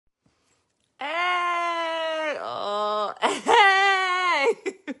Hey! Oh, hey!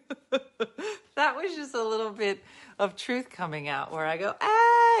 That was just a little bit of truth coming out where I go,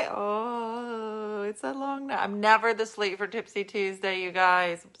 hey! Oh, it's a long night. I'm never this late for Tipsy Tuesday, you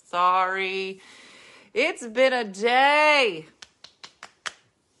guys. I'm sorry. It's been a day.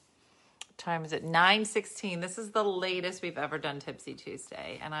 What time is it? 9:16. This is the latest we've ever done Tipsy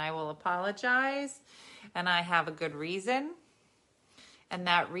Tuesday. And I will apologize. And I have a good reason. And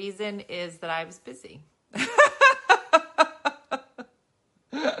that reason is that I was busy.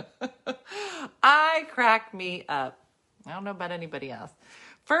 I crack me up. I don't know about anybody else.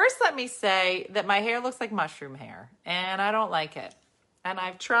 First, let me say that my hair looks like mushroom hair, and I don't like it. And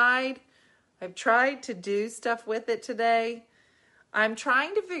I've tried to do stuff with it today. I'm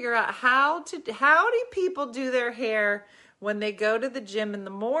trying to figure out how do people do their hair when they go to the gym in the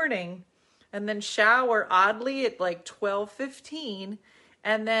morning and then shower oddly at like 12:15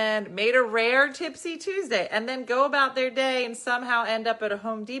 and then made a rare Tipsy Tuesday and then go about their day and somehow end up at a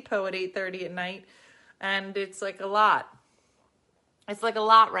Home Depot at 8:30 at night. And it's like a lot. It's like a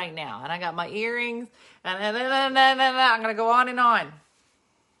lot right now. And I got my earrings and I'm going to go on and on.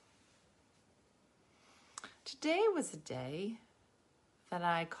 Today was a day that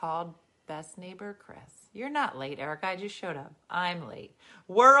I called best neighbor Chris. You're not late, Erica. I just showed up. I'm late.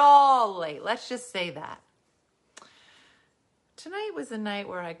 We're all late. Let's just say that. Tonight was a night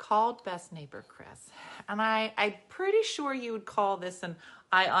where I called best neighbor Chris. And I'm pretty sure you would call this an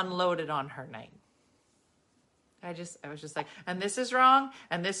I unloaded on her night. I was just like, and this is wrong,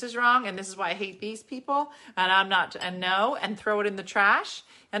 and this is wrong, and this is why I hate these people, and I'm not, and no, and throw it in the trash,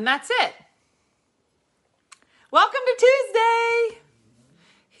 and that's it. Welcome to Tuesday.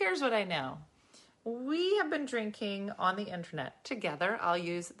 Here's what I know. We have been drinking on the internet together. I'll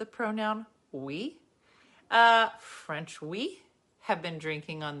use the pronoun we. French we have been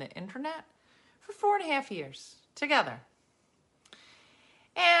drinking on the internet for 4.5 years together.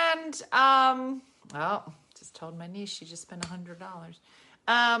 And, just told my niece she just spent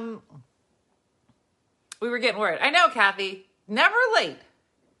 $100. We were getting worried. I know, Kathy, never late.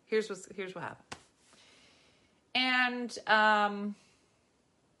 Here's what happened. And,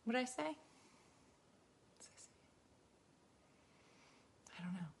 what did I say? I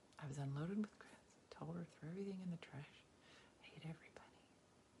don't know. I was unloaded with Chris. Told her throw everything in the trash. I hate everybody.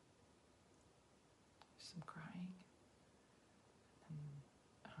 Some crying. And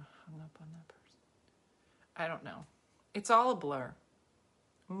hung up on that person. I don't know. It's all a blur.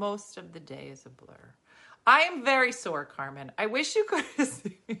 Most of the day is a blur. I am very sore, Carmen. I wish you could have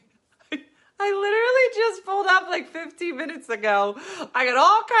seen me. I literally just pulled up like 15 minutes ago. I got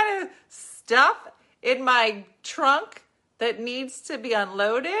all kind of stuff in my trunk that needs to be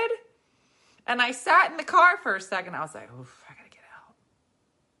unloaded. And I sat in the car for a second. I was like, oof, I got to get out.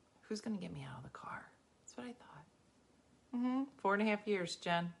 Who's going to get me out of the car? That's what I thought. 4.5 years,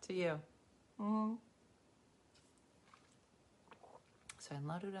 Jen, to you. So I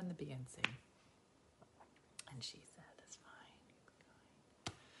unloaded on the BNC. And she said, it's fine.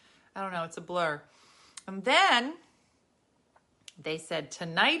 I don't know. It's a blur. And then they said,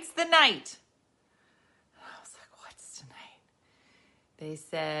 tonight's the night. I was like, what's tonight? They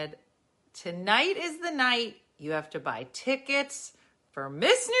said, tonight is the night you have to buy tickets for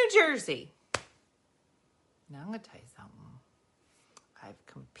Miss New Jersey. Now I'm going to tell you something. I've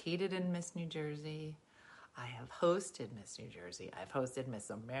competed in Miss New Jersey. I have hosted Miss New Jersey. I've hosted Miss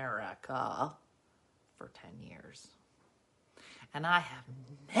America for 10 years. And I have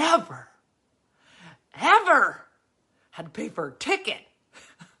never, ever had to pay for a ticket.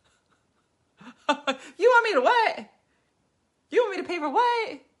 You want me to what? You want me to pay for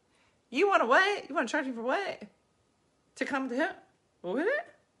what? You want to what? You want to charge me for what? To come to him? What?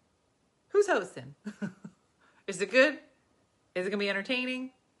 Who's hosting? Is it good? Is it going to be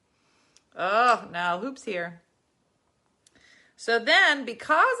entertaining? Oh, no, hoops here. So then,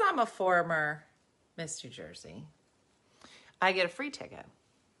 because I'm a former Miss New Jersey, I get a free ticket.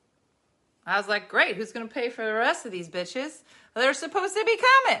 I was like, great, who's going to pay for the rest of these bitches? They're supposed to be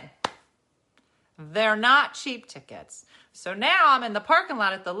coming. They're not cheap tickets. So now I'm in the parking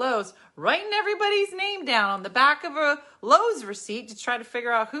lot at the Lowe's, writing everybody's name down on the back of a Lowe's receipt to try to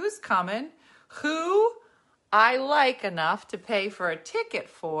figure out who's coming, who I like enough to pay for a ticket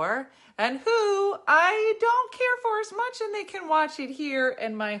for, and who I don't care for as much, and they can watch it here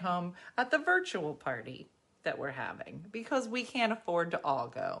in my home at the virtual party that we're having because we can't afford to all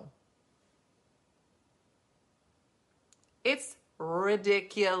go. It's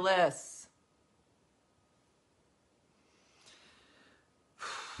ridiculous.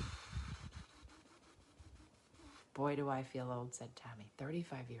 Boy, do I feel old, said Tammy.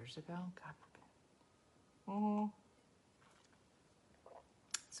 35 years ago? God forbid. Mm-hmm.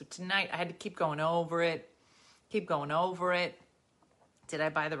 So tonight I had to keep going over it. Did I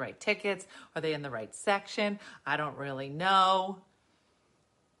buy the right tickets? Are they in the right section? I don't really know.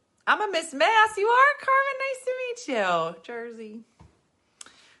 I'm a Miss Mass. You are, Carmen. Nice to meet you. Jersey.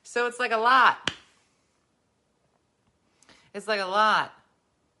 So it's like a lot.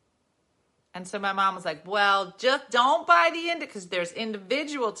 And so my mom was like, well, just don't buy because there's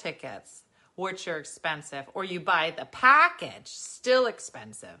individual tickets, which are expensive, or you buy the package, still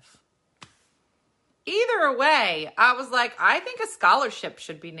expensive. Either way, I was like, I think a scholarship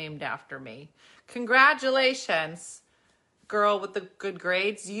should be named after me. Congratulations, girl with the good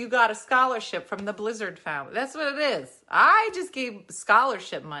grades. You got a scholarship from the Blizzard family. That's what it is. I just gave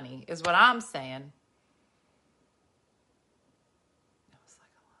scholarship money, is what I'm saying. It was like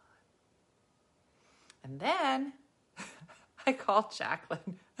a lot. And then I called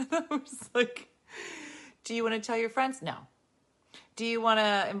Jacqueline and I was like, do you want to tell your friends? No. Do you want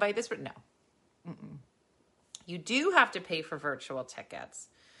to invite this? No. Mm-mm. You do have to pay for virtual tickets.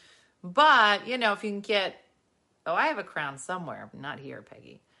 But, if you can get... Oh, I have a crown somewhere. Not here,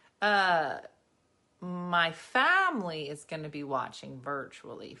 Peggy. My family is going to be watching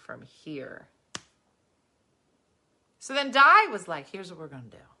virtually from here. So then Di was like, here's what we're going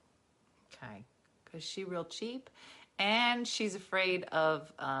to do. Okay. Because she's real cheap. And she's afraid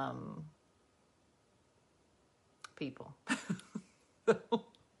of people.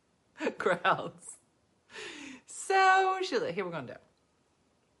 Crowds. So she's like, here we're going to do.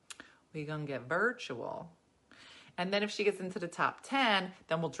 We're going to get virtual. And then if she gets into the top 10,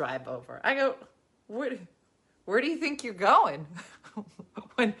 then we'll drive over. I go, where do you think you're going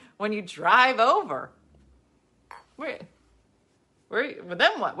when you drive over? Where, well,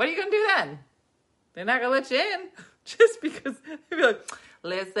 then what? What are you going to do then? They're not going to let you in just because they'll be like,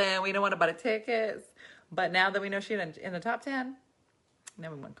 listen, we don't want to buy the tickets. But now that we know she's in the top 10,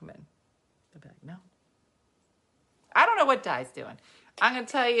 then we won't come in. They'll be like, no. I don't know what Di's doing. I'm going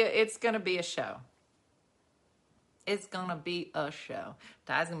to tell you, it's going to be a show. It's going to be a show.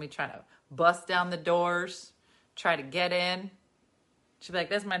 Di's going to be trying to bust down the doors, try to get in. She'll be like,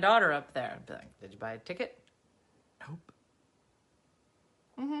 there's my daughter up there. I'll be like, did you buy a ticket? Nope.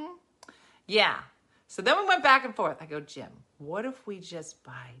 Mm-hmm. Yeah. So then we went back and forth. I go, Jim, what if we just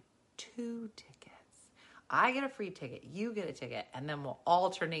buy 2 tickets? I get a free ticket, you get a ticket, and then we'll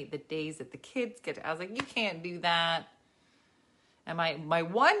alternate the days that the kids get to. I was like, you can't do that. And my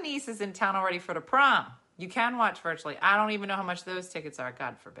one niece is in town already for the prom. You can watch virtually. I don't even know how much those tickets are,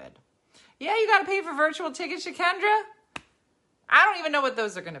 God forbid. Yeah, you got to pay for virtual tickets, Shakendra? I don't even know what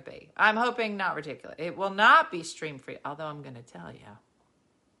those are going to be. I'm hoping not ridiculous. It will not be stream free, although I'm going to tell you,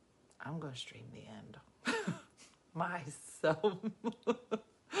 I'm going to stream the end. Myself.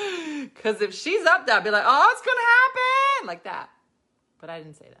 Because if she's up there, I'd be like, oh, it's going to happen. Like that. But I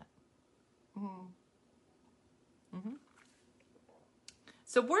didn't say that. Mm-hmm. Mm-hmm.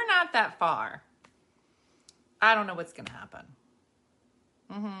 So we're not that far. I don't know what's going to happen.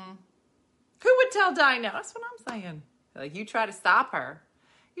 Mm-hmm. Who would tell Di no? That's what I'm saying. Like, you try to stop her.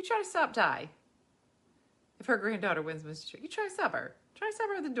 You try to stop Di. If her granddaughter wins Miss Tree, you try to stop her. Try to stop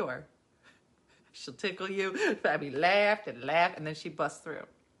her at the door. She'll tickle you. Probably laugh and laugh, and then she busts through.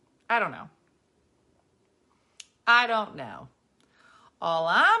 I don't know. All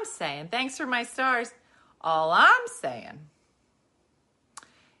I'm saying, thanks for my stars. All I'm saying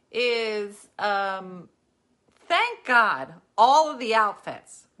is, thank God all of the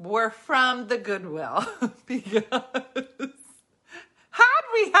outfits were from the Goodwill because had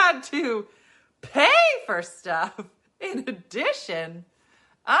we had to pay for stuff in addition,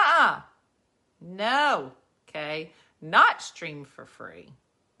 no, okay, not streamed for free.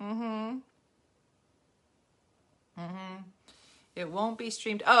 It won't be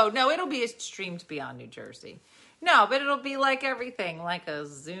streamed. Oh, no, it'll be streamed beyond New Jersey. No, but it'll be like everything, like a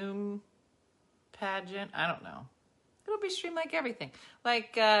Zoom pageant. I don't know. It'll be streamed like everything.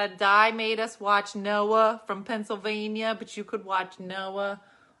 Like Di made us watch Noah from Pennsylvania, but you could watch Noah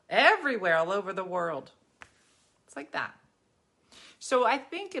everywhere, all over the world. It's like that. So I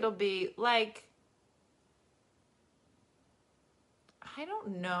think it'll be like, I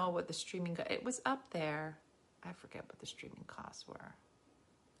don't know what the streaming, it was up there. I forget what the streaming costs were.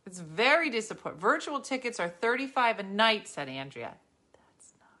 It's very disappointing. Virtual tickets are $35 a night, said Andrea.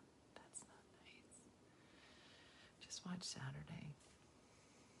 That's not nice. Just watch Saturday.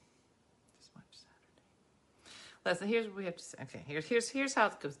 Listen, here's what we have to say. Okay, here's how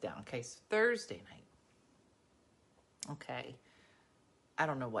it goes down. Okay, so Thursday night. Okay. I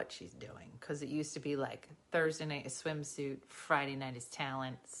don't know what she's doing, because it used to be like Thursday night is swimsuit, Friday night is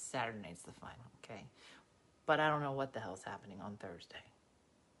talent, Saturday night's the final, okay? But I don't know what the hell's happening on Thursday.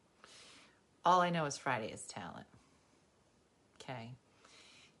 All I know is Friday is talent, okay?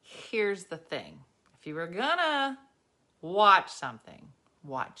 Here's the thing. If you were gonna watch something,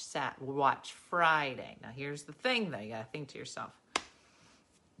 watch Friday. Now here's the thing though, you gotta think to yourself.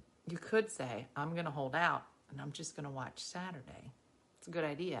 You could say, I'm gonna hold out and I'm just gonna watch Saturday. It's a good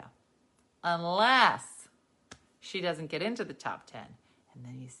idea. Unless she doesn't get into the top 10. And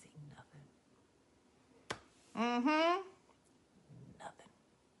then you see nothing. Nothing.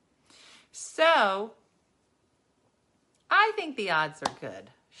 So, I think the odds are good.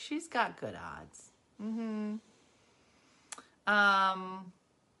 She's got good odds.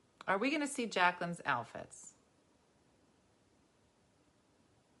 Are we going to see Jacqueline's outfits?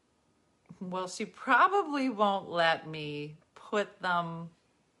 Well, she probably won't let me put them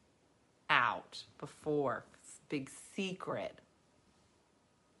out before. It's a big secret.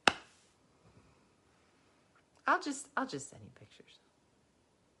 I'll just send you pictures.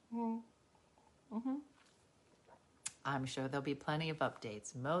 I'm sure there'll be plenty of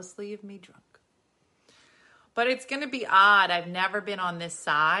updates, mostly of me drunk. But it's going to be odd. I've never been on this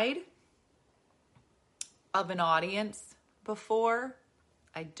side of an audience before.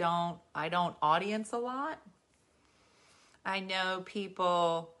 I don't audience a lot. I know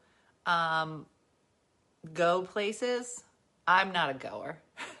people go places. I'm not a goer.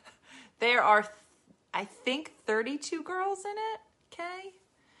 There are, I think, 32 girls in it, okay?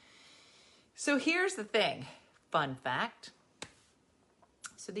 So here's the thing. Fun fact.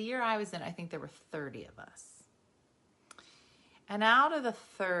 So the year I was in, I think there were 30 of us. And out of the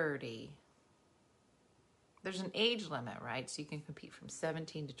 30, there's an age limit, right? So you can compete from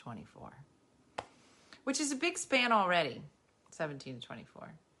 17 to 24, which is a big span already, 17 to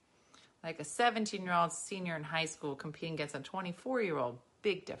 24. Like a 17-year-old senior in high school competing against a 24-year-old,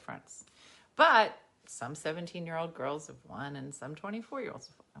 big difference. But some 17-year-old girls have won and some 24-year-olds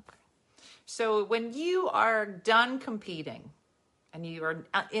have won. Okay. So when you are done competing and you are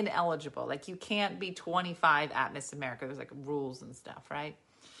ineligible, like you can't be 25 at Miss America, there's like rules and stuff, right?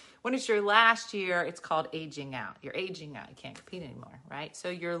 When it's your last year, it's called aging out. You're aging out. You can't compete anymore, right? So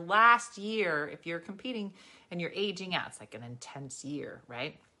your last year, if you're competing and you're aging out, it's like an intense year,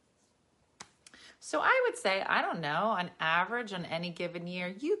 right? So I would say, I don't know, on average on any given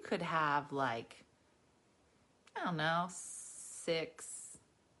year, you could have like, I don't know, 6,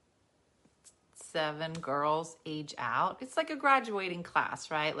 7 girls age out. It's like a graduating class,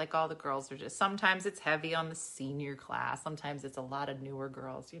 right? Like all the girls are just, sometimes it's heavy on the senior class. Sometimes it's a lot of newer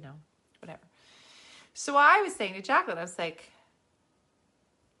girls, whatever. So I was saying to Jacqueline, I was like,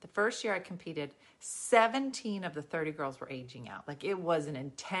 the first year I competed, 17 of the 30 girls were aging out. Like it was an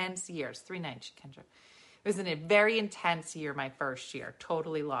intense year. It's 3 nights, Kendra. It was a very intense year, my first year.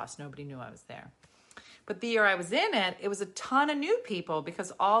 Totally lost. Nobody knew I was there. But the year I was in it, it was a ton of new people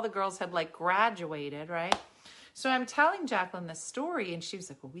because all the girls had like graduated, right? So I'm telling Jacqueline this story and she was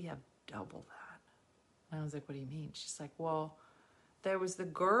like, well, we have double that. And I was like, what do you mean? She's like, well, there was the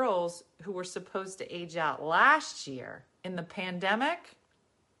girls who were supposed to age out last year in the pandemic.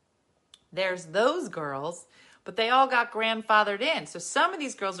 There's those girls, but they all got grandfathered in. So some of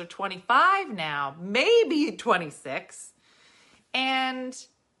these girls are 25 now, maybe 26. And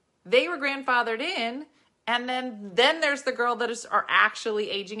they were grandfathered in, and then there's the girl that are actually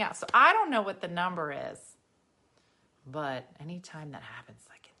aging out. So I don't know what the number is, but anytime that happens,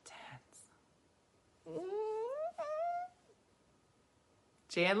 like intense.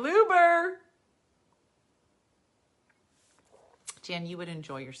 Jan Luber. Jan, you would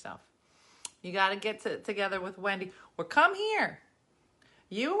enjoy yourself. You got to get together with Wendy, or come here.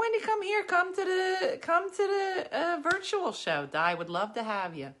 You and Wendy, come here. Come to the virtual show. I would love to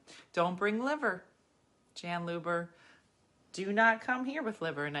have you. Don't bring liver, Jan Luber. Do not come here with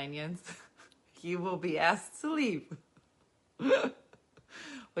liver and onions. You will be asked to leave. Well,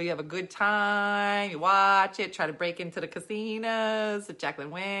 you have a good time. You watch it. Try to break into the casinos. If Jacqueline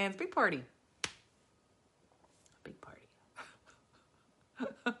wins, big party. Big party.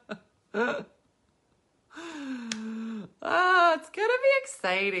 Oh, it's gonna be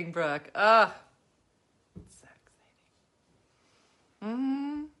exciting, Brooke. Oh, it's so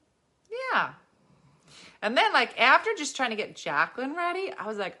exciting. Yeah. And then, like, after just trying to get Jacqueline ready, I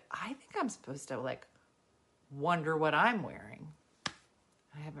was like, I think I'm supposed to, like, wonder what I'm wearing.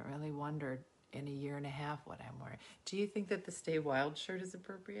 I haven't really wondered in a year and a half what I'm wearing. Do you think that the Stay Wild shirt is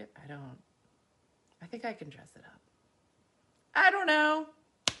appropriate? I don't. I think I can dress it up. I don't know.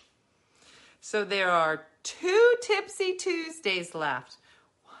 So there are 2 Tipsy Tuesdays left.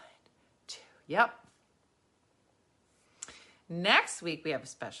 Yep. Next week, we have a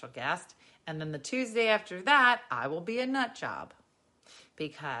special guest. And then the Tuesday after that, I will be a nut job.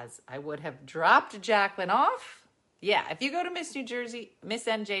 Because I would have dropped Jacqueline off. Yeah, if you go to Miss New Jersey,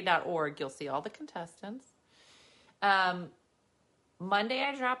 missnj.org, you'll see all the contestants. Monday,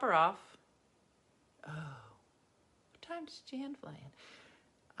 I drop her off. Oh, what time does Jan fly in?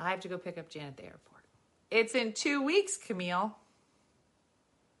 I have to go pick up Jan at the airport. It's in 2 weeks, Camille.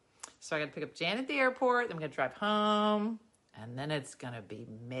 So I got to pick up Jan at the airport. Then I'm going to drive home. And then it's going to be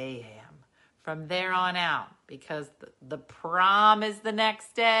mayhem from there on out. Because the prom is the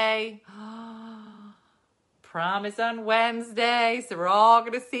next day. Prom is on Wednesday. So we're all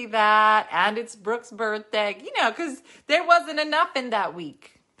going to see that. And it's Brooke's birthday. You know, because there wasn't enough in that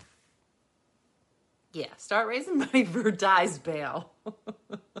week. Yeah, start raising money for Di's bail.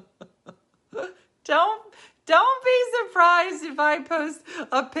 Don't be surprised if I post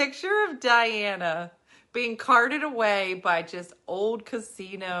a picture of Diana being carted away by just old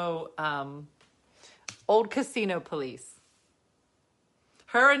casino police.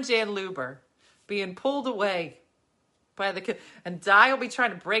 Her and Jan Luber being pulled away by the and Di will be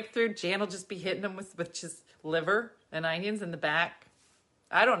trying to break through. Jan will just be hitting them with just liver and onions in the back.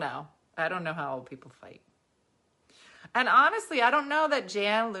 I don't know how old people fight. And honestly, I don't know that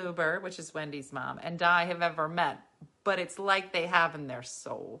Jan Luber, which is Wendy's mom, and Di have ever met, but it's like they have in their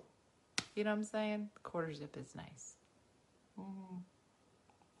soul. You know what I'm saying? The quarter zip is nice. Mm-hmm.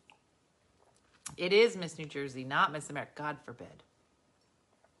 It is Miss New Jersey, not Miss America. God forbid.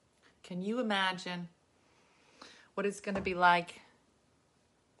 Can you imagine what it's going to be like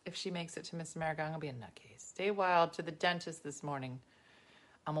if she makes it to Miss America? I'm going to be a nutcase. Stay wild to the dentist this morning.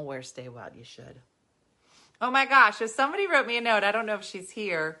 I'm going to wear Stay Wild. You should. Oh my gosh, if somebody wrote me a note, I don't know if she's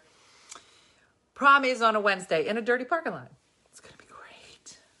here. Prom is on a Wednesday in a dirty parking lot. It's going to be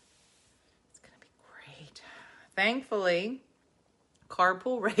great. It's going to be great. Thankfully,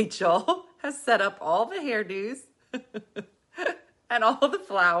 Carpool Rachel has set up all the hairdos and all the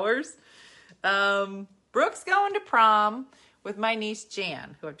flowers. Brooke's going to prom with my niece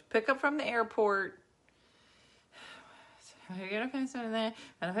Jan, who I have to pick up from the airport. You're gonna find something there,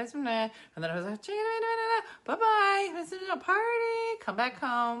 and I find something there, and then I was like, bye-bye, this is a party, come back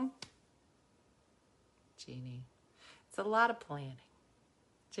home. Jeannie, it's a lot of planning.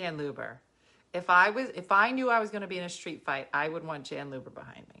 Jan Luber. If I knew I was gonna be in a street fight, I would want Jan Luber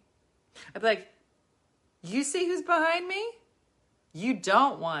behind me. I'd be like, you see who's behind me? You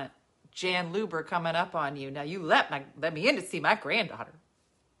don't want Jan Luber coming up on you. Now you let me in to see my granddaughter.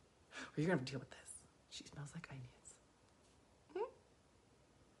 Or you're gonna deal with this. She smells like onions.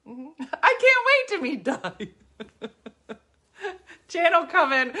 Mm-hmm. I can't wait to meet Di. Jan will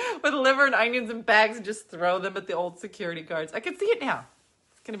come in with liver and onions and bags and just throw them at the old security guards. I can see it now.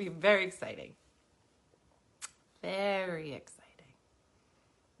 It's going to be very exciting. Very exciting.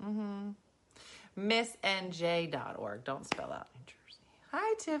 MissNJ.org. Don't spell out New Jersey.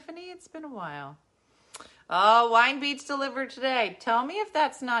 Hi, Tiffany. It's been a while. Oh, Wine Beach delivered today. Tell me if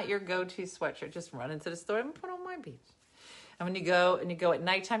that's not your go-to sweatshirt. Just run into the store and put on Wine Beach. And when you go at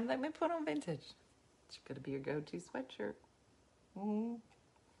nighttime, let me put on vintage. It's going to be your go-to sweatshirt. Mm-hmm.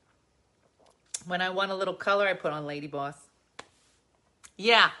 When I want a little color, I put on Lady Boss.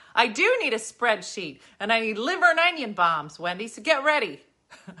 Yeah, I do need a spreadsheet. And I need liver and onion bombs, Wendy, so get ready.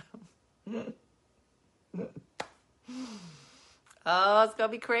 Oh, it's going to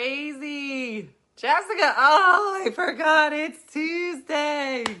be crazy. Jessica, oh, I forgot. It's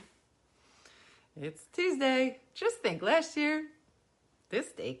Tuesday. It's Tuesday. Just think, last year,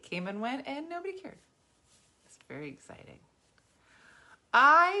 this date came and went and nobody cared. It's very exciting.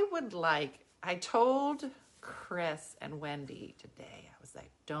 I told Chris and Wendy today, I was like,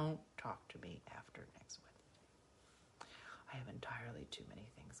 don't talk to me after next Wednesday. I have entirely too many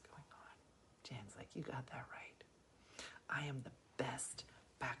things going on. Jan's like, you got that right. I am the best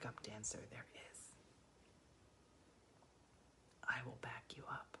backup dancer there is. I will back you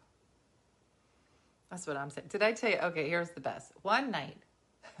up. That's what I'm saying. Did I tell you? Okay, here's the best. One night.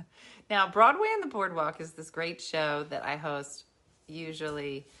 Now, Broadway on the Boardwalk is this great show that I host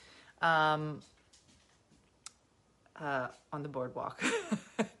usually on the boardwalk.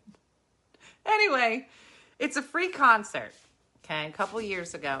 Anyway, it's a free concert. Okay, a couple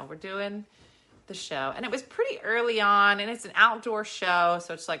years ago, we're doing the show. And it was pretty early on, and it's an outdoor show,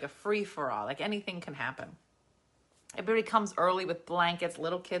 so it's like a free-for-all. Like anything can happen. Everybody comes early with blankets.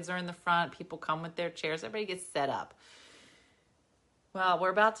 Little kids are in the front. People come with their chairs. Everybody gets set up. Well, we're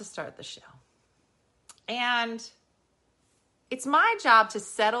about to start the show. And it's my job to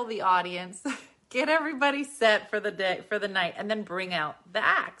settle the audience, get everybody set for the day, for the night, and then bring out the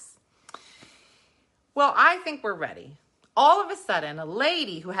acts. Well, I think we're ready. All of a sudden, a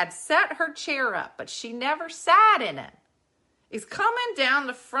lady who had set her chair up, but she never sat in it, is coming down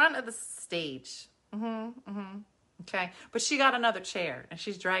the front of the stage. Okay, but she got another chair and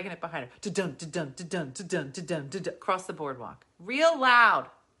she's dragging it behind her. Da-dun, da-dun, da-dun, da-dun, da-dun, da-dun, across the boardwalk. Real loud.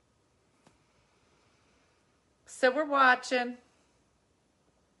 So we're watching.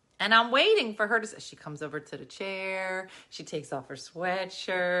 And I'm waiting for her to, she comes over to the chair. She takes off her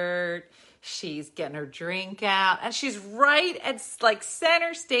sweatshirt. She's getting her drink out. And she's right at like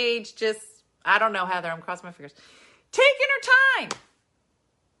center stage, just, I don't know, Heather, I'm crossing my fingers, taking her time.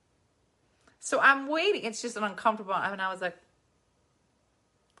 So I'm waiting. It's just an uncomfortable. I mean, I was like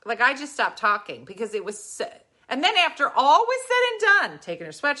I just stopped talking because it was, and then after all was said and done, taking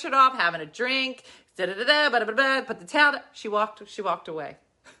her sweatshirt off, having a drink, put the towel down, she walked away.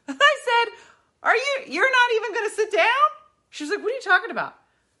 I said, you're not even going to sit down? She was like, what are you talking about?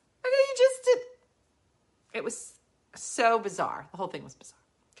 I go, you just did. It was so bizarre. The whole thing was bizarre.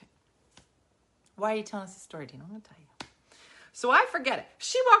 Okay. Why are you telling us this story, Dina? I'm going to tell you. So I forget it.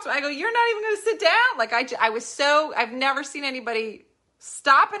 She walks away. I go, you're not even going to sit down? Like I was so, I've never seen anybody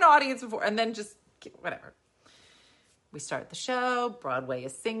stop an audience before and then just, whatever. We start the show. Broadway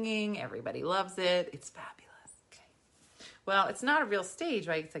is singing. Everybody loves it. It's fabulous. Okay. Well, it's not a real stage,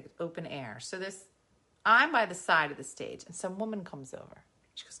 right? It's like open air. So I'm by the side of the stage and some woman comes over.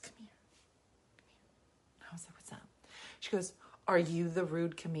 She goes, come here. And I was like, what's up? She goes, are you the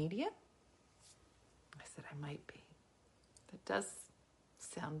rude comedian? I said, I might be. That does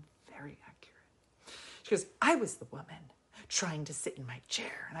sound very accurate. She goes, I was the woman trying to sit in my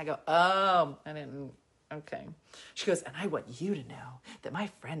chair. And I go, oh, I didn't, okay. She goes, and I want you to know that my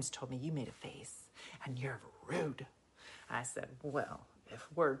friends told me you made a face and you're rude. I said, well, if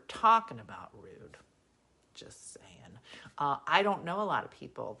we're talking about rude, just saying, I don't know a lot of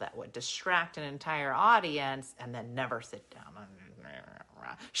people that would distract an entire audience and then never sit down.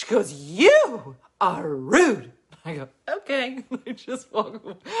 She goes, you are rude. I go, okay. I just walk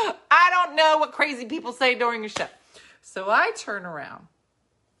away. I don't know what crazy people say during a show. So I turn around.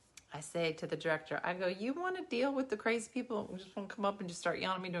 I say to the director, I go, you want to deal with the crazy people who just want to come up and just start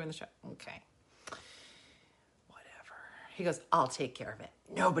yelling at me during the show? Okay. Whatever. He goes, I'll take care of it.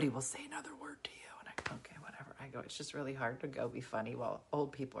 Nobody will say another word to you. And I go, okay, whatever. I go, it's just really hard to go be funny while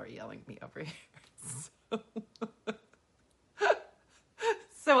old people are yelling at me over here.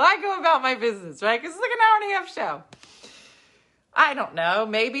 So I go about my business, right? Because it's like an hour and a half show. I don't know,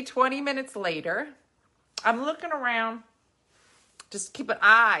 maybe 20 minutes later, I'm looking around, just keeping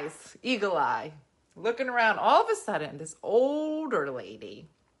eyes, eagle eye, looking around. All of a sudden, this older lady,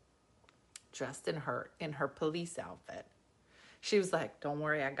 dressed in her police outfit, she was like, don't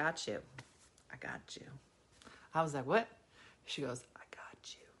worry, I got you. I got you. I was like, what? She goes, I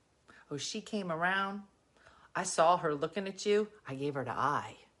got you. Oh, she came around. I saw her looking at you. I gave her the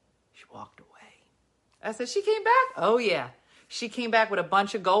eye. She walked away. I said, she came back? Oh, yeah. She came back with a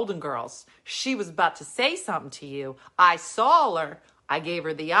bunch of Golden Girls. She was about to say something to you. I saw her. I gave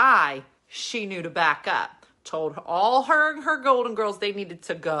her the eye. She knew to back up. Told all her and her Golden Girls they needed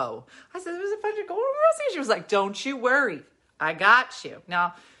to go. I said, there was a bunch of Golden Girls here. She was like, don't you worry. I got you.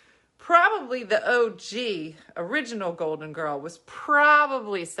 Now, probably the OG, original Golden Girl was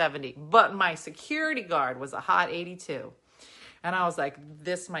probably 70, but my security guard was a hot 82. And I was like,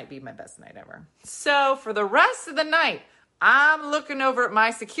 this might be my best night ever. So for the rest of the night, I'm looking over at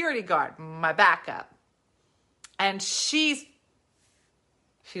my security guard, my backup. And she's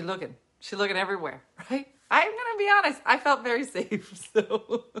looking everywhere, right? I'm going to be honest, I felt very safe.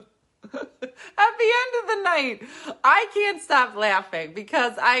 So at the end of the night, I can't stop laughing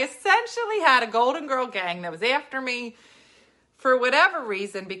because I essentially had a Golden Girl gang that was after me for whatever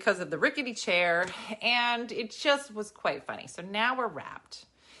reason because of the rickety chair, and it just was quite funny. So now we're wrapped,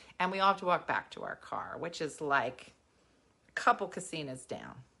 and we all have to walk back to our car, which is like a couple casinos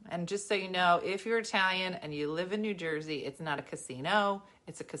down. And just so you know, if you're Italian and you live in New Jersey, it's not a casino,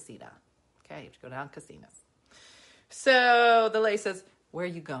 it's a casita. Okay, you have to go down casinos. So the lady says, where are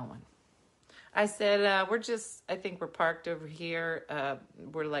you going? I said, I think we're parked over here.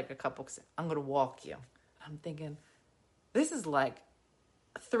 We're like a couple, I'm going to walk you. I'm thinking, this is like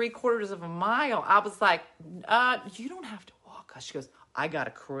 3/4 of a mile. I was like, you don't have to walk us. She goes, I got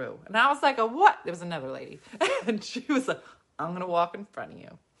a crew. And I was like, a what? There was another lady. And she was like, I'm going to walk in front of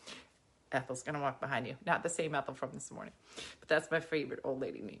you. Ethel's going to walk behind you. Not the same Ethel from this morning, but that's my favorite old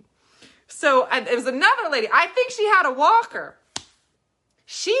lady name. So it was another lady. I think she had a walker.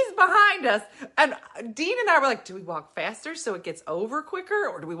 She's behind us. And Dean and I were like, do we walk faster so it gets over quicker?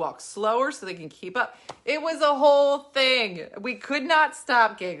 Or do we walk slower so they can keep up? It was a whole thing. We could not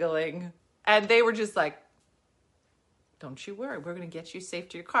stop giggling. And they were just like, don't you worry, we're going to get you safe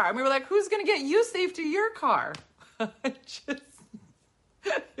to your car. And we were like, who's going to get you safe to your car? It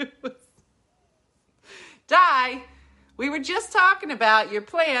was, Di, we were just talking about your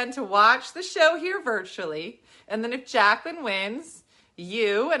plan to watch the show here virtually. And then if Jacqueline wins,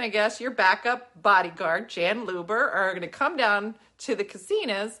 you and I guess your backup bodyguard, Jan Luber, are going to come down to the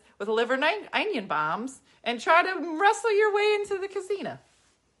casinos with liver and onion bombs and try to wrestle your way into the casino.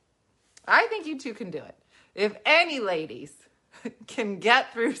 I think you two can do it. If any ladies can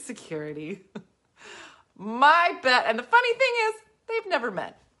get through security, my bet, and the funny thing is, they've never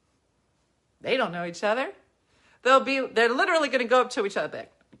met. They don't know each other. They're literally going to go up to each other.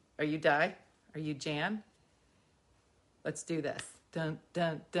 Like, are you Di? Are you Jan? Let's do this. Dun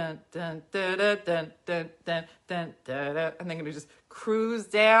dun dun dun dun dun dun dun dun dun dun, and they're going to just cruise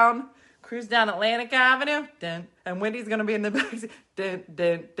down Atlantic Avenue. Dun, and Wendy's going to be in the back. Dun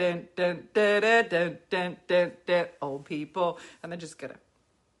dun dun dun dun dun dun dun dun dun. Old people, and they're just going to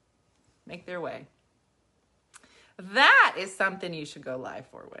make their way. That is something you should go live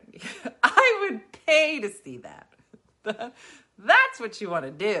for, Wendy. I would pay to see that. That's what you want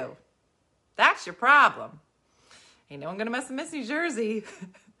to do. That's your problem. Ain't no one going to mess with Miss New Jersey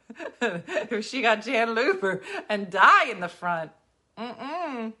if she got Jan Luber and Di in the front.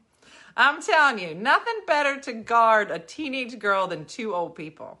 I'm telling you, nothing better to guard a teenage girl than two old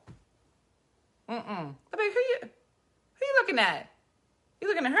people. I mean, who you looking at? You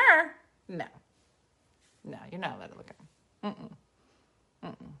looking at her? No. No, you're not allowed to look at her.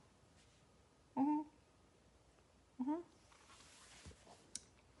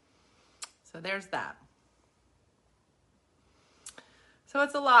 So there's that. So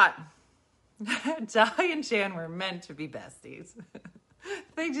it's a lot. Di and Jan were meant to be besties.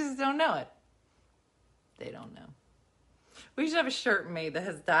 They just don't know it. They don't know. We should have a shirt made that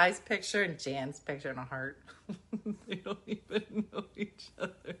has Di's picture and Jan's picture and a heart. They don't even know each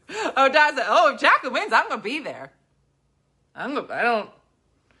other. Oh, Di's like, oh, if Jacqueline wins, I'm going to be there. I'm going to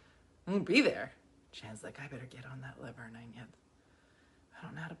be there. Jan's like, I better get on that liver and onion. I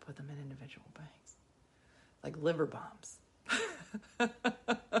don't know how to put them in individual bags. Like liver bombs.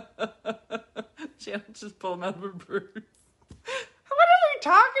 Jan just pull them out of her purse. What are we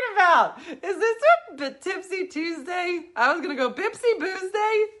talking about? Is this a Tipsy Tuesday? I was going to go Pipsy Booze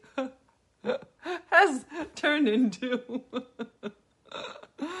Day. Has turned into...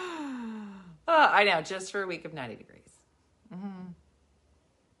 I know, just for a week of 90 degrees.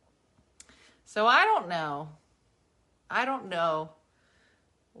 So I don't know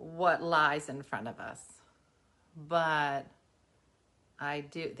what lies in front of us. But they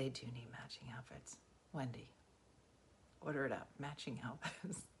do need matching outfits. Wendy, order it up. Matching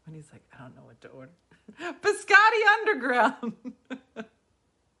outfits. Wendy's like, I don't know what to order. Biscotti Underground. That's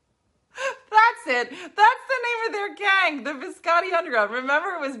it. That's the name of their gang, the Biscotti Underground.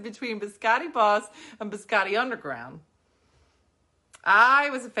 Remember, it was between Biscotti Boss and Biscotti Underground. I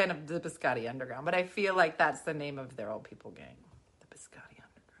was a fan of the Biscotti Underground, but I feel like that's the name of their old people gang, the Biscotti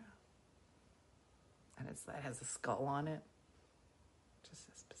Underground. And it has a skull on it. It just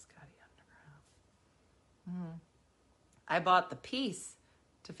says Biscotti Underground. I bought the piece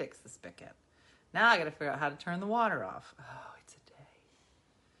to fix the spigot. Now I got to figure out how to turn the water off. Oh, it's a day.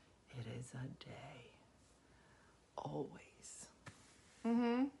 It is a day. Always.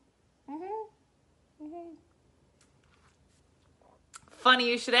 Funny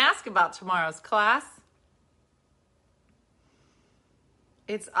you should ask about tomorrow's class.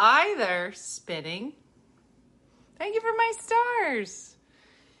 It's either spinning. Thank you for my stars.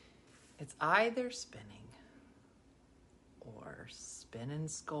 It's either spinning or spin and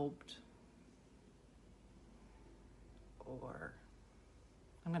sculpt, or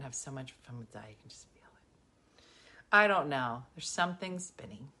I'm going to have so much fun with that. You can just feel it. I don't know. There's something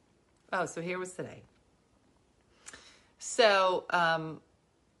spinning. Oh, so here was today. So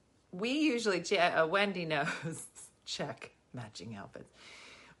we usually, Wendy knows, check matching outfits.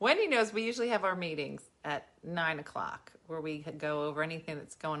 Wendy knows we usually have our meetings at 9 o'clock where we go over anything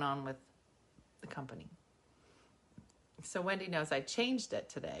that's going on with the company. So Wendy knows I changed it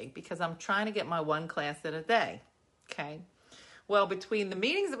today because I'm trying to get my one class in a day. Okay. Well, between the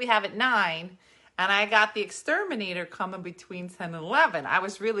meetings that we have at 9 and I got the exterminator coming between 10 and 11, I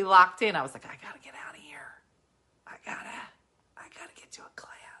was really locked in. I was like, I got to get out of here. I gotta get to a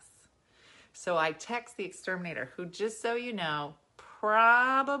class. So I text the exterminator, who, just so you know,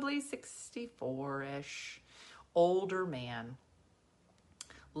 probably 64-ish, older man.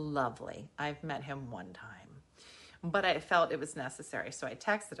 Lovely. I've met him one time. But I felt it was necessary, so I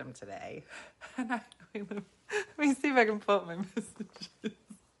texted him today. And let me see if I can pull up my messages.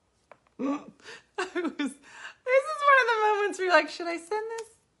 This is one of the moments where you're like, should I send this?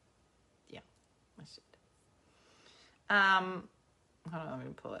 Yeah, I should. Hold on, let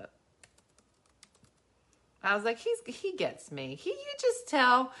me pull it. I was like, he gets me. You just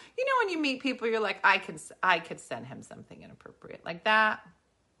tell, when you meet people, you're like, I could send him something inappropriate like that.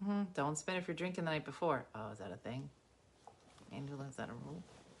 Don't spend if you're drinking the night before. Oh, is that a thing? Angela, is that a rule?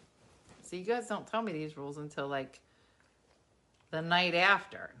 So you guys don't tell me these rules until like the night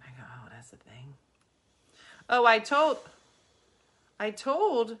after. And I go, oh, that's a thing. Oh, I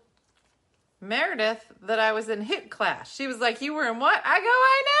told Meredith that I was in HIT class. She was like, you were in what? I go,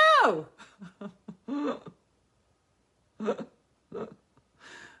 I know.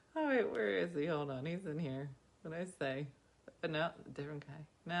 Oh, wait, where is he? Hold on. He's in here. What did I say? No, different guy.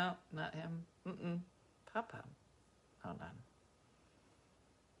 No, not him. Papa. Hold on.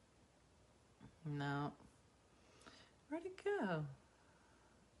 No. Where'd it go?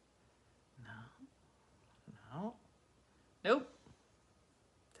 No. Nope.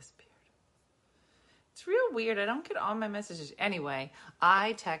 Disappeared. It's real weird. I don't get all my messages. Anyway,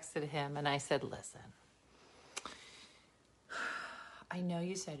 I texted him and I said, listen, I know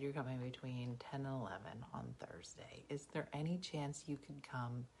you said you're coming between 10 and 11 on Thursday. Is there any chance you could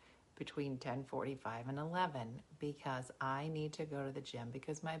come between 10:45 and 11? Because I need to go to the gym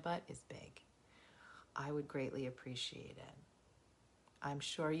because my butt is big. I would greatly appreciate it. I'm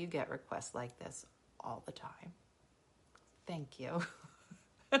sure you get requests like this all the time. Thank you.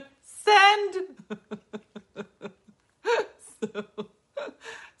 Send!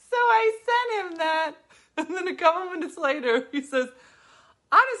 So I sent him that. And then a couple minutes later, he says,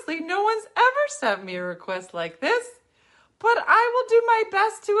 honestly, no one's ever sent me a request like this, but I will do my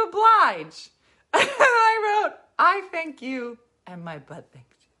best to oblige. And I wrote, I thank you, and my butt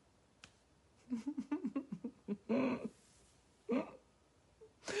thanks you.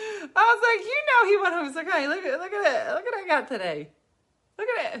 I was like, he went home. He's like, hey, look at it. Look at what I got today. Look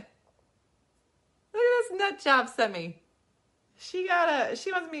at it. Look at this nut job sent me. She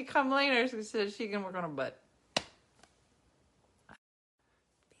wants me to come later. She says she can work on her butt. I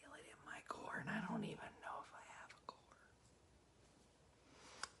feel it in my core, and I don't even know if I have a core.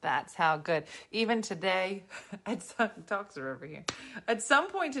 That's how good. Even today, talks are over here. At some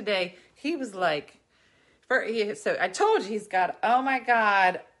point today, he was like, so I told you he's got, oh my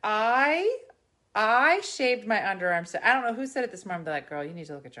God, I shaved my underarms. So I don't know who said it this morning, but like, girl, you need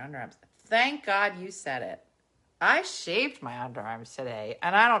to look at your underarms. Thank God you said it. I shaved my underarms today,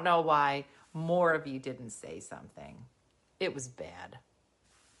 and I don't know why more of you didn't say something. It was bad.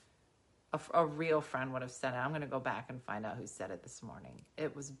 A real friend would have said it. I'm going to go back and find out who said it this morning.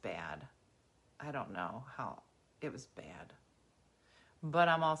 It was bad. I don't know how. It was bad. But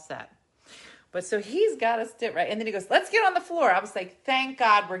I'm all set. But so he's got us sit right. And then he goes, let's get on the floor. I was like, thank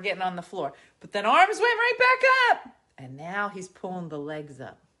God we're getting on the floor. But then arms went right back up. And now he's pulling the legs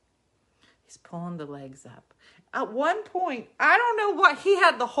up. He's pulling the legs up. At one point, I don't know what, he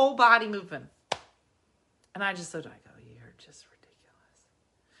had the whole body moving. And I just looked, I go, you're just ridiculous.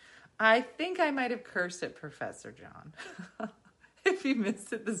 I think I might have cursed at Professor John. If you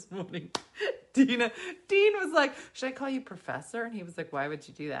missed it this morning. Dean was like, should I call you Professor? And he was like, why would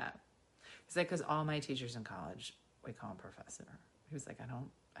you do that? He's like, because all my teachers in college, we call him Professor. He was like, I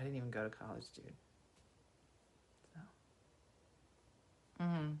didn't even go to college, dude. So.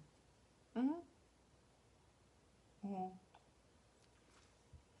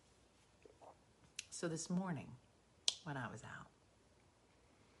 So this morning, when I was out,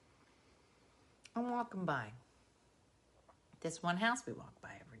 I'm walking by this one house we walk by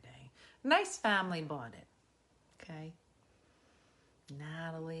every day. Nice family bought it. Okay.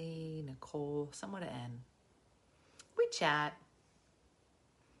 Natalie, Nicole, someone to N. We chat.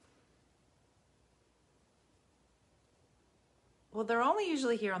 Well, they're only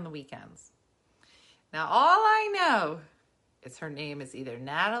usually here on the weekends. Now, all I know is her name is either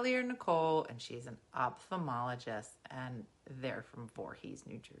Natalie or Nicole, and she's an ophthalmologist, and they're from Voorhees,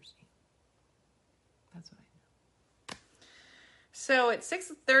 New Jersey. That's what I know. So at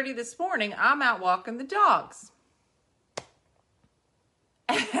 6:30 this morning, I'm out walking the dogs.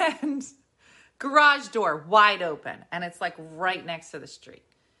 And garage door wide open, and it's like right next to the street.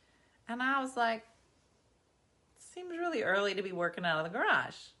 And I was like, seems really early to be working out of the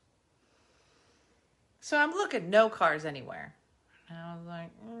garage. So I'm looking, no cars anywhere. And I was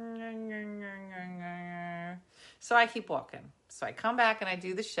like, so I keep walking. So I come back and I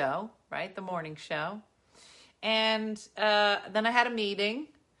do the show, right? The morning show. And then I had a meeting.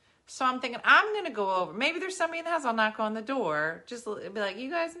 So I'm thinking, I'm going to go over. Maybe there's somebody in the house. I'll knock on the door. Just be like, you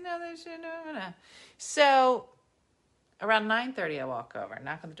guys know this shit. So Around 9:30, I walk over,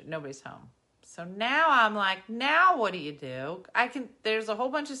 knock on the door, nobody's home. So now I'm like, now what do you do? There's a whole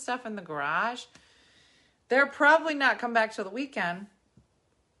bunch of stuff in the garage. They're probably not come back till the weekend.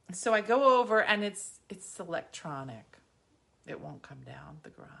 So I go over and it's electronic. It won't come down the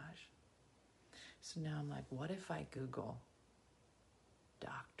garage. So now I'm like, what if I Google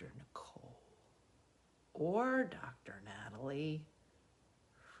Dr. Nicole or Dr. Natalie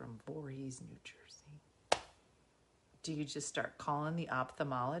from Voorhees, New Jersey? Do you just start calling the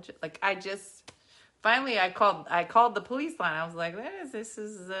ophthalmologist? Like finally I called the police line. I was like, this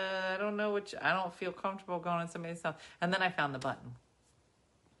is I don't know I don't feel comfortable going in somebody's house. And then I found the button.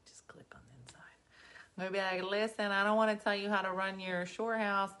 Just click on the inside. I'm gonna be like, listen, I don't want to tell you how to run your shore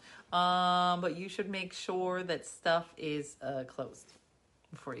house, but you should make sure that stuff is closed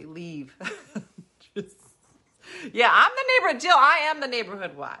before you leave. Yeah, I'm the neighborhood. Jill, I am the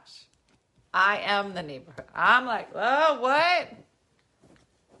neighborhood watch. I am the neighborhood. I'm like, oh, what?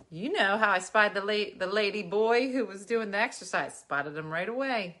 You know how I spied the lady boy who was doing the exercise. Spotted him right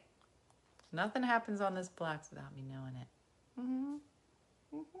away. Nothing happens on this block without me knowing it. Mm-hmm.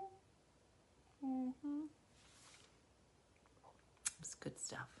 Mm-hmm. Mm-hmm. It's good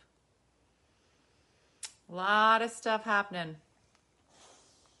stuff. A lot of stuff happening.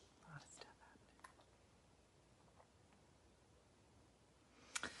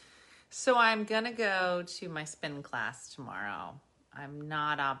 So I'm going to go to my spin class tomorrow. I'm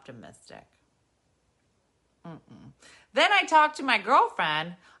not optimistic. Then I talked to my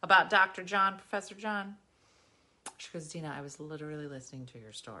girlfriend about Dr. John, Professor John. She goes, Dina, I was literally listening to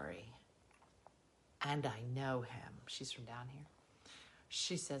your story. And I know him. She's from down here.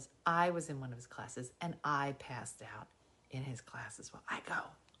 She says, I was in one of his classes and I passed out in his class as well. I go,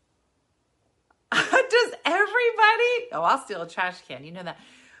 does everybody? Oh, I'll steal a trash can. You know that.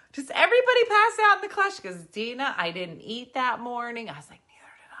 Does everybody pass out in the class? She goes, Dina, I didn't eat that morning. I was like,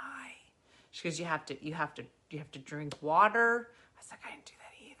 neither did I. She goes, you have to drink water. I was like, I didn't do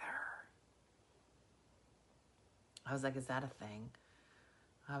that either. I was like, is that a thing?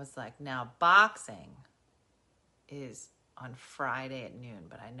 I was like, now boxing is on Friday at noon,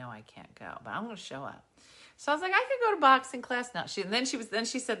 but I know I can't go, but I'm going to show up. So I was like, I could go to boxing class now. Then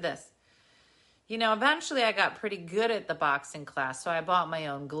she said this. You know, eventually I got pretty good at the boxing class, so I bought my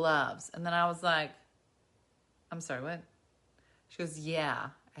own gloves. And then I was like, I'm sorry, what? She goes, yeah.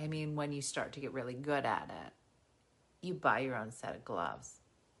 I mean, when you start to get really good at it, you buy your own set of gloves.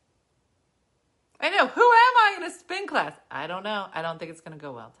 I know. Who am I in a spin class? I don't know. I don't think it's going to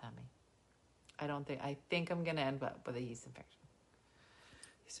go well, Tammy. I think I'm going to end up with a yeast infection.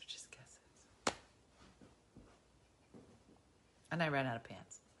 These are just guesses. And I ran out of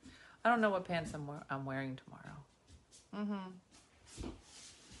pants. I don't know what pants I'm wearing tomorrow. I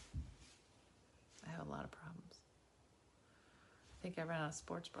have a lot of problems. I think I ran out of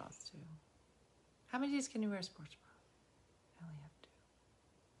sports bras too. How many days can you wear a sports bra? I only have 2.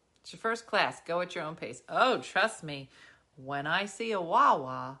 It's your first class. Go at your own pace. Oh, trust me. When I see a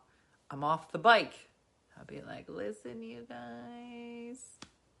Wawa, I'm off the bike. I'll be like, listen, you guys.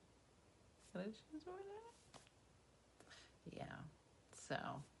 Did I choose more than that? Yeah. So,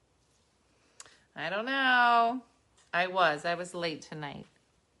 I don't know. I was late tonight.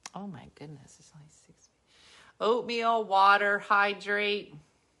 Oh my goodness, it's only 6. Oatmeal, water, hydrate.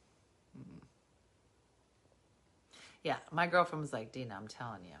 Yeah, my girlfriend was like, Dina, I'm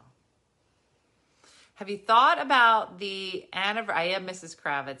telling you. Have you thought about the anniversary? I am Mrs.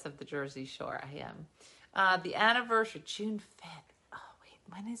 Kravitz of the Jersey Shore. I am. The anniversary, June 5th. Oh, wait,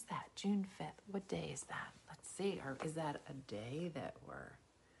 when is that? June 5th. What day is that? Let's see. Or is that a day that we're...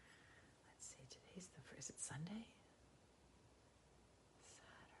 Let's see. Today's the first. Is it Sunday?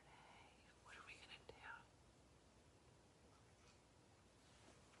 Saturday. What are we going to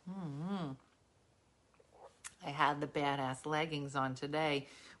do? I had the badass leggings on today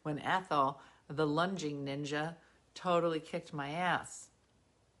when Ethel, the lunging ninja, totally kicked my ass.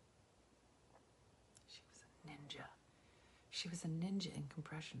 She was a ninja. She was a ninja in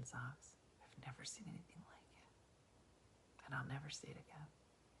compression socks. I've never seen anything like it. And I'll never see it again.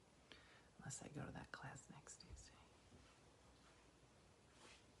 Unless I go to that class next Tuesday.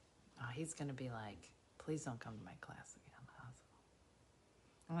 Oh, he's going to be like, please don't come to my class again.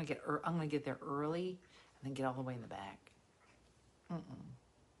 I'm gonna get there early and then get all the way in the back.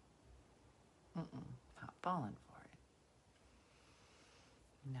 Not falling for it.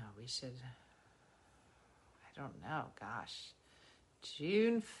 No, we should. I don't know. Gosh,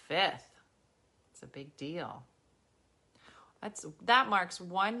 June 5th. It's a big deal. That marks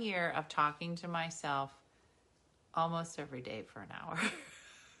 1 year of talking to myself almost every day for an hour.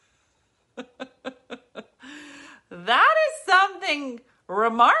 That is something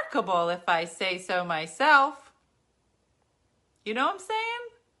remarkable, if I say so myself. You know what I'm saying?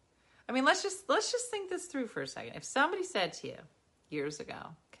 I mean, let's just think this through for a second. If somebody said to you years ago,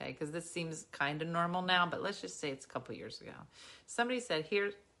 okay, because this seems kind of normal now, but let's just say it's a couple years ago. Somebody said,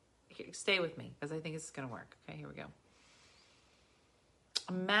 here, stay with me, because I think it's going to work. Okay, here we go.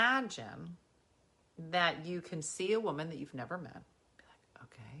 Imagine that you can see a woman that you've never met. Be like,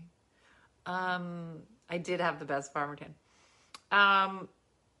 okay. I did have the best farmer tin.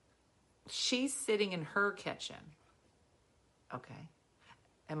 She's sitting in her kitchen. Okay.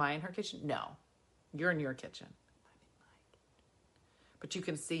 Am I in her kitchen? No. You're in your kitchen. But you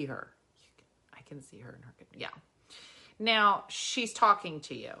can see her. I can see her in her kitchen. Yeah. Now, she's talking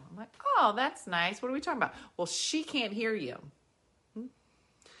to you. I'm like, oh, that's nice. What are we talking about? Well, she can't hear you.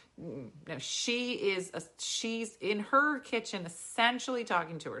 No, she's in her kitchen essentially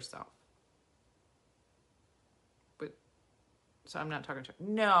talking to herself. But so I'm not talking to her.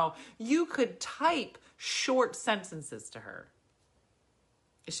 No, you could type short sentences to her.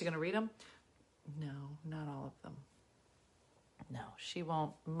 Is she going to read them? No, not all of them. No, she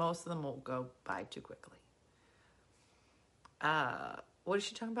won't. Most of them will go by too quickly. What is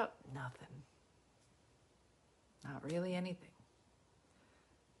she talking about? Nothing. Not really anything.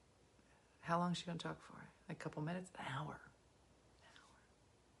 How long is she going to talk for? Like a couple minutes? An hour.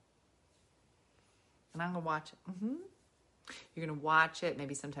 And I'm going to watch it. You're going to watch it.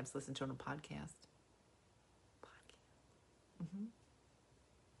 Maybe sometimes listen to it on a podcast.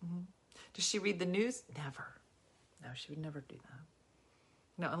 Does she read the news? Never. No, she would never do that.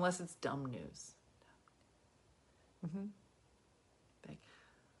 No, unless it's dumb news.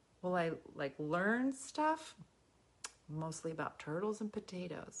 Will I learn stuff? Mostly about turtles and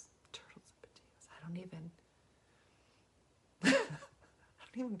potatoes. I don't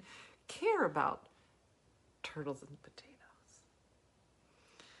even care about turtles and potatoes.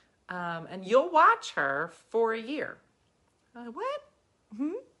 And you'll watch her for a year. What?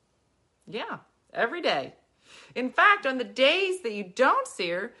 Yeah, every day. In fact, on the days that you don't see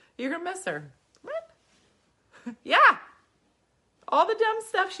her, you're going to miss her. What? Yeah. All the dumb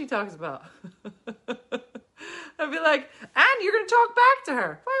stuff she talks about. I'd be like, and you're going to talk back to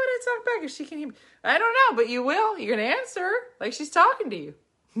her. Why would I talk back if she can hear me? I don't know, but you will. You're going to answer her like she's talking to you.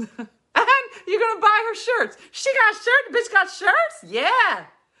 And you're going to buy her shirts. She got shirts? The bitch got shirts? Yeah.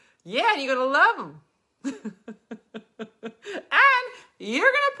 Yeah, and you're going to love them. And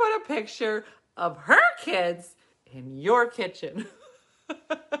you're going to put a picture of her kids in your kitchen.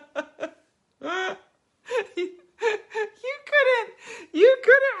 You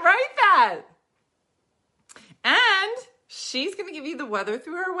couldn't write that. And she's going to give you the weather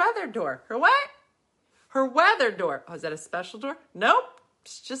through her weather door. Her what? Her weather door. Oh, is that a special door? Nope.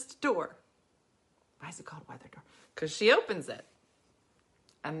 It's just a door. Why is it called weather door? Because she opens it.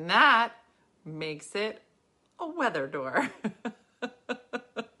 And that makes it a weather door.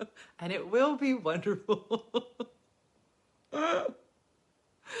 And it will be wonderful.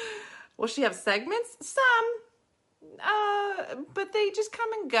 Will she have segments? Some. But they just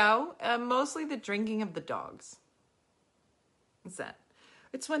come and go. Mostly the drinking of the dogs. What's that?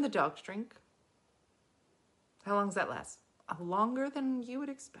 It's when the dogs drink. How long does that last? Longer than you would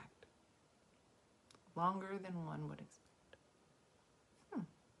expect. Longer than one would expect.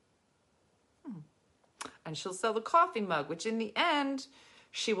 And she'll sell the coffee mug, which in the end,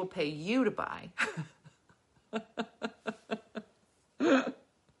 she will pay you to buy.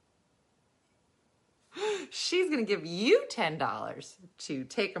 She's going to give you $10 to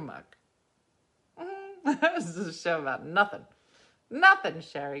take a mug. This is a show about nothing. Nothing,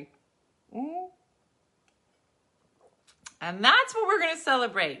 Sherry. And that's what we're going to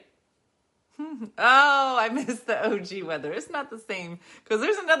celebrate. Oh, I missed the OG weather. It's not the same because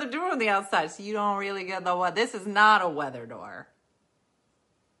there's another door on the outside, so you don't really get the weather. This is not a weather door.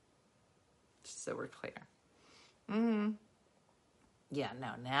 Just so we're clear. Yeah,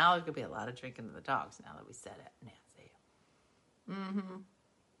 no, now it could be a lot of drinking to the dogs now that we said it, Nancy.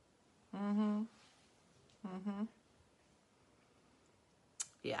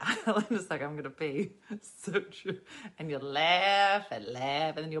 Yeah, Linda's like, I'm going to pay. So true. And you'll laugh and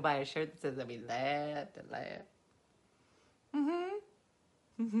laugh, and then you'll buy a shirt that says that we laughed and laughed.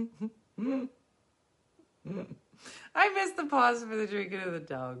 I missed the pause for the drinking of the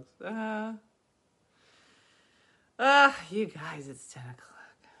dogs. You guys, it's 10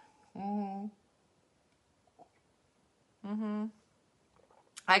 o'clock.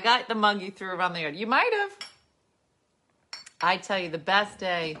 I got the mug you threw around the yard. You might have. I tell you, the best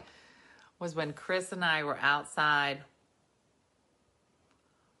day was when Chris and I were outside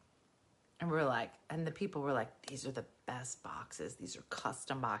And we're like, and the people were like, these are the best boxes. These are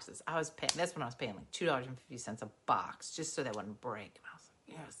custom boxes. I was paying, that's when I was paying like $2.50 a box just so they wouldn't break. And I was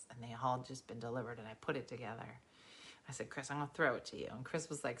like, yes. And they all just been delivered and I put it together. I said, Chris, I'm going to throw it to you. And Chris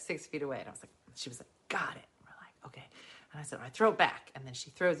was like 6 feet away. And I was like, she was like, got it. And we're like, okay. And I said, I throw it back. And then she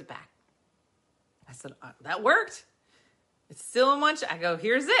throws it back. I said, that worked. It's still in one. I go,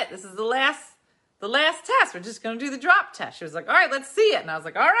 here's it. This is the last test. We're just going to do the drop test. She was like, all right, let's see it. And I was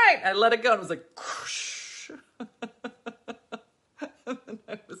like, all right. I let it go. And it was like, whoosh. And then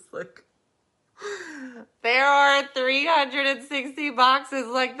I was like, there are 360 boxes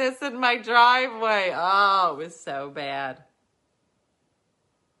like this in my driveway. Oh, it was so bad.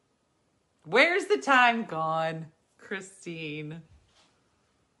 Where's the time gone, Christine?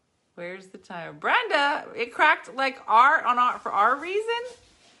 Where's the time? Brenda, it cracked like for our reason?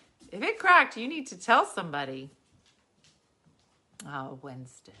 If it cracked, you need to tell somebody. Oh,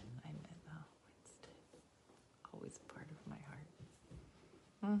 Winston. Winston. Always a part of my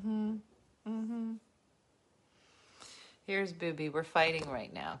heart. Here's Booby. We're fighting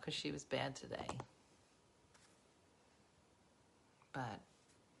right now because she was bad today. But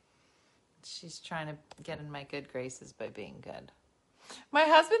she's trying to get in my good graces by being good. My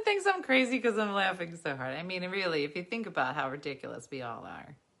husband thinks I'm crazy because I'm laughing so hard. I mean, really, if you think about how ridiculous we all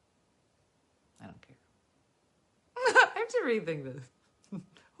are. I don't care. I have to rethink this.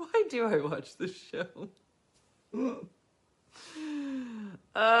 Why do I watch this show?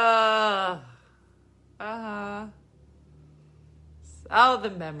 Oh, the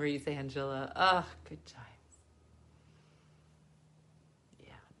memories, Angela. Oh, good times.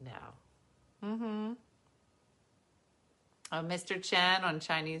 Yeah, no. Oh, Mr. Chen on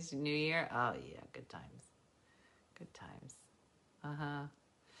Chinese New Year. Oh, yeah, good times. Good times. All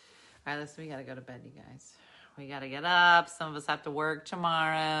right, listen, we got to go to bed, you guys. We got to get up. Some of us have to work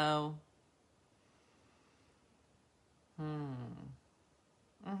tomorrow.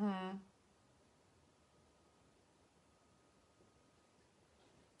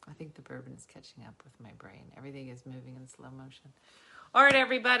 I think the bourbon is catching up with my brain. Everything is moving in slow motion. All right,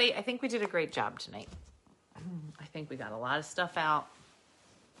 everybody. I think we did a great job tonight. I think we got a lot of stuff out.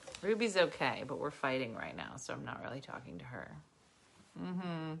 Ruby's okay, but we're fighting right now, so I'm not really talking to her.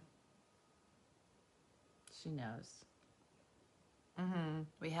 She knows.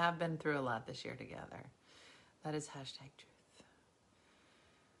 We have been through a lot this year together. That is hashtag truth.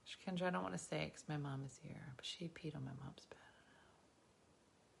 Kendra, I don't want to say it because my mom is here, but she peed on my mom's bed.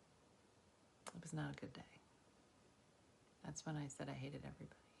 It was not a good day. That's when I said I hated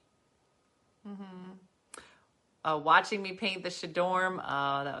everybody. Watching me paint the Shadorm.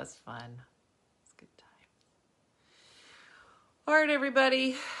 Oh, that was fun. It's a good time. All right,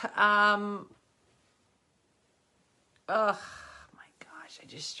 everybody. Oh, my gosh. I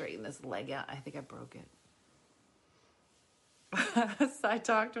just straightened this leg out. I think I broke it. So I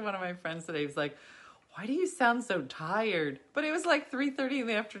talked to one of my friends today. He was like, why do you sound so tired? But it was like 3:30 in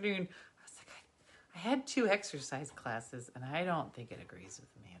the afternoon. I was like, I had 2 exercise classes, and I don't think it agrees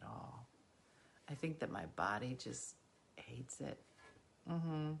with me at all. I think that my body just hates it.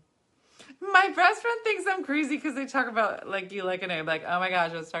 My best friend thinks I'm crazy because they talk about like you like and I'm like, oh my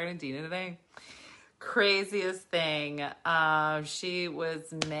gosh, I was talking to Dina today. Craziest thing. She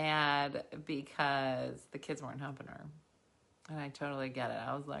was mad because the kids weren't helping her. And I totally get it.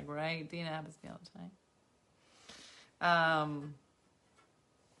 I was like, right, Dina happens to me all the time.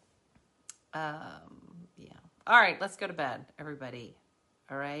 Yeah. All right, let's go to bed, everybody.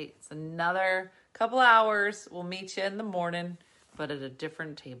 All right, it's another couple hours. We'll meet you in the morning, but at a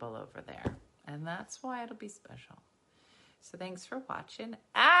different table over there. And that's why it'll be special. So thanks for watching.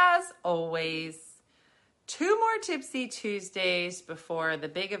 As always, 2 more Tipsy Tuesdays before the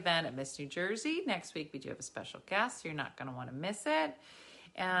big event at Miss New Jersey. Next week, we do have a special guest, so you're not going to want to miss it.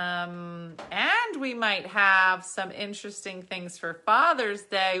 And we might have some interesting things for Father's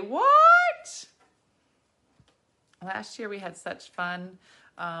Day. What? Last year, we had such fun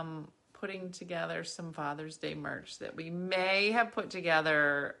putting together some Father's Day merch that we may have put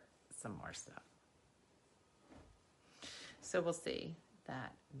together some more stuff. So we'll see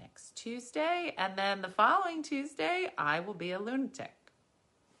that next Tuesday. And then the following Tuesday, I will be a lunatic.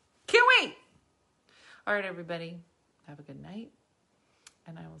 Can't wait. All right, everybody. Have a good night.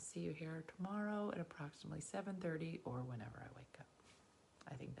 And I will see you here tomorrow at approximately 7:30 or whenever I wake up.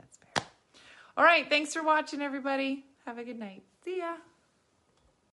 I think that's fair. All right. Thanks for watching, everybody. Have a good night. See ya.